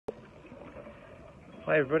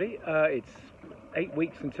Hi everybody, it's 8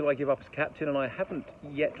 weeks until I give up as captain and I haven't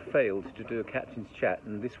yet failed to do a captain's chat,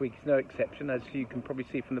 and this week is no exception. As you can probably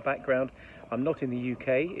see from the background, I'm not in the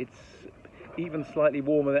UK. It's even slightly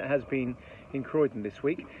warmer than it has been in Croydon this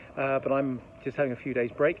week, but I'm just having a few days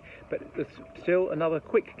break. But there's still another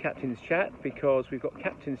quick captain's chat because we've got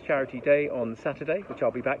Captain's Charity Day on Saturday, which I'll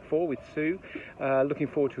be back for with Sue. Looking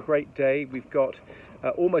forward to a great day. We've got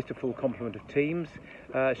almost a full complement of teams.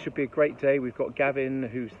 Should be a great day. We've got Gavin,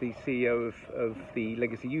 who's the CEO of the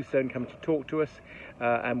Legacy Youth Zone, coming to talk to us,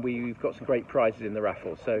 and we've got some great prizes in the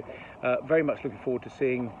raffle. So very much looking forward to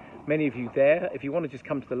seeing many of you there. If you want to just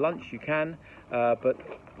come to the lunch, you can, but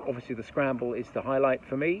obviously the scramble is the highlight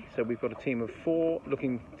for me. So we've got a team of 4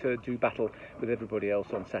 looking to do battle with everybody else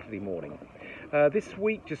on Saturday morning. This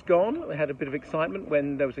week just gone, we had a bit of excitement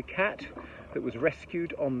when there was a cat that was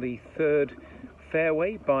rescued on the 3rd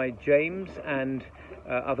fairway by James and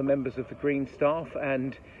other members of the Green staff,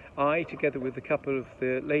 and I, together with a couple of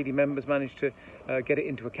the lady members, managed to get it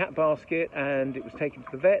into a cat basket, and it was taken to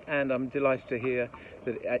the vet, and I'm delighted to hear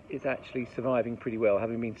that it's actually surviving pretty well,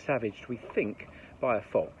 having been savaged, we think, by a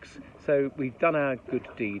fox. So we've done our good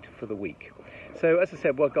deed for the week. So as I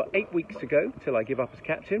said, well, I've got 8 weeks to go till I give up as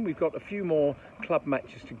captain. We've got a few more club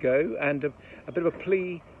matches to go, and a bit of a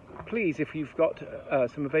plea. Please, if you've got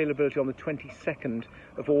some availability on the 22nd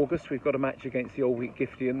of August, we've got a match against the Old Wheat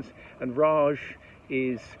Giftians, and Raj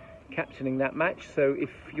is captaining that match. So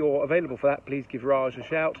if you're available for that, please give Raj a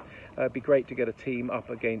shout. It'd be great to get a team up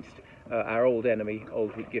against our old enemy,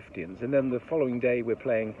 Old Wheat Giftians. And then the following day, we're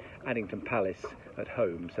playing Addington Palace at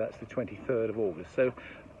home. So that's the 23rd of August. So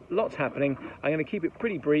lots happening. I'm going to keep it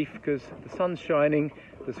pretty brief because the sun's shining,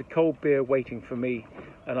 there's a cold beer waiting for me,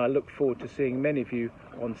 and I look forward to seeing many of you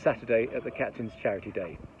on Saturday at the Captain's Charity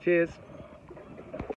Day. Cheers.